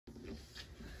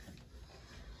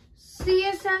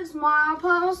CSX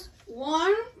milepost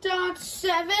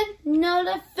 1.7 note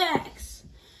effects.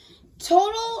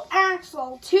 Total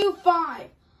axle 2.5.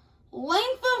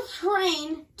 Length of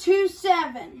train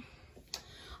 2.7.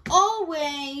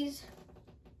 Always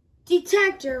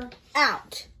detector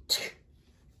out.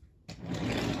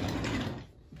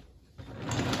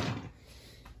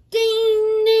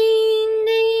 Ding, ding,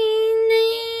 ding,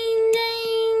 ding,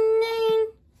 ding, ding.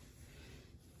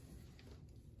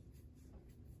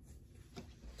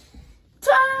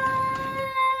 Twan,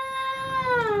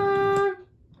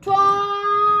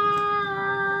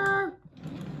 twan,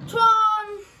 twan,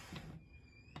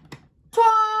 twan,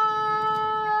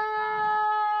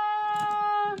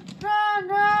 twan, twan.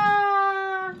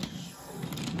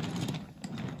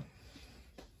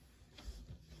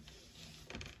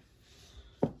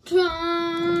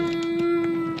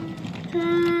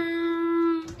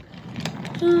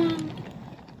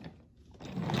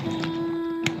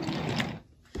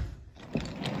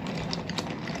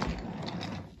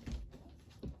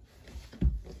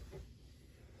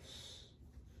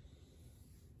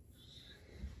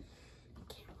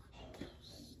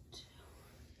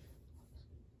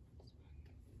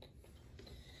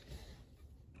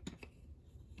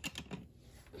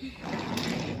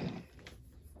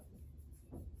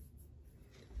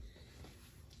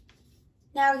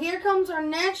 Now here comes our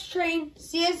next train,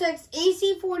 CSX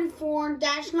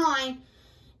AC44-9,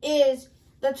 is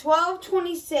the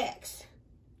 1226.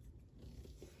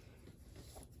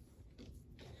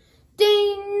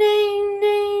 Ding, ding,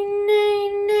 ding,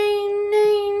 ding, ding,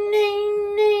 ding, ding,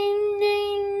 ding,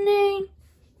 ding, ding.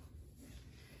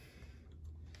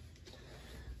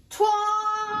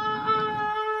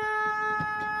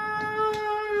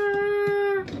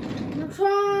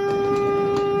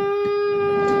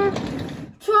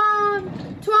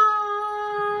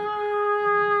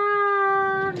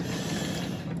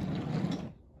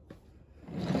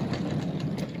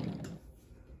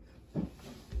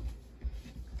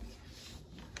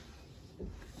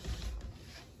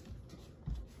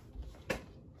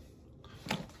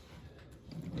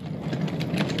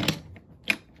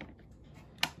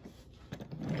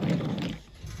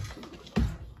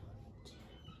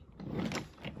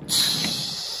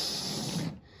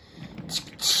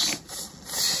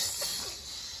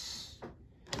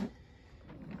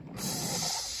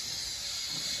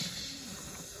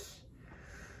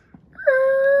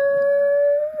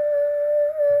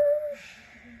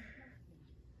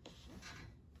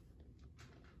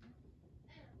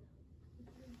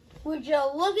 Would you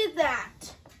look at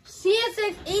that?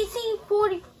 CSX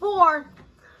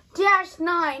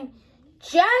AC44-9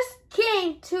 just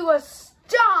came to a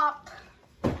stop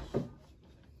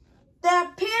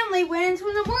that apparently went into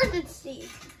an emergency.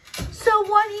 So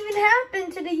what even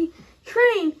happened to the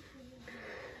train?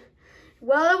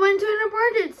 Well, it went to an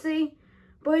emergency,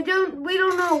 but we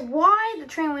don't know why the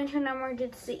train went to an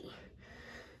emergency.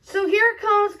 So here it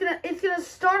comes. It's gonna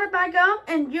start it back up,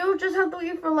 and you'll just have to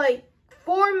wait for like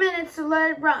 4 minutes to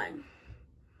let it run.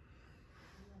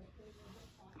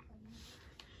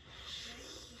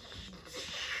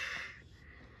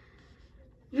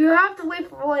 You have to wait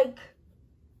for like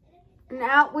an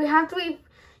hour. You'll have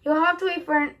to wait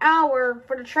for an hour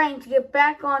for the train to get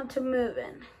back on to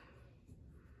moving.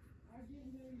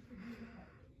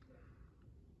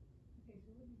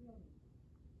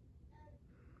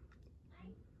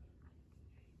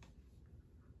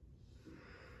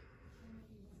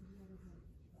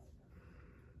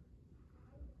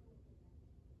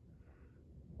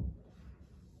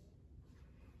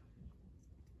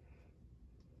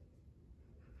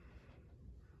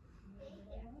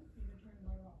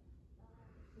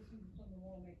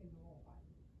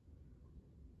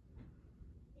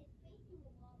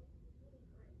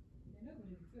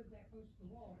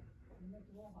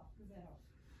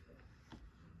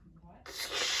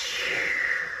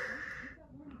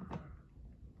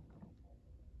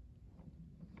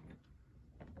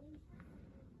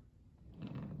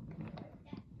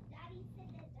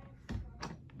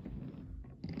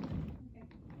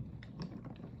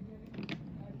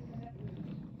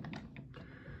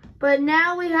 But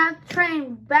now we have the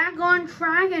train back on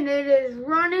track, and it is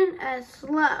running as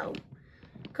slow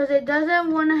because it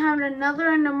doesn't want to have an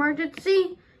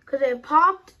emergency because it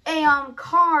popped a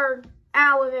car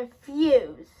out with a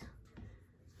fuse.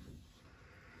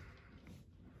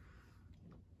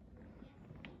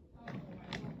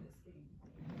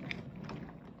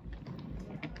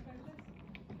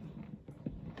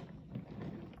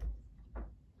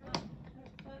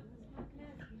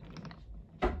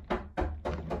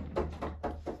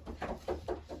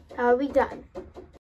 I'll be done.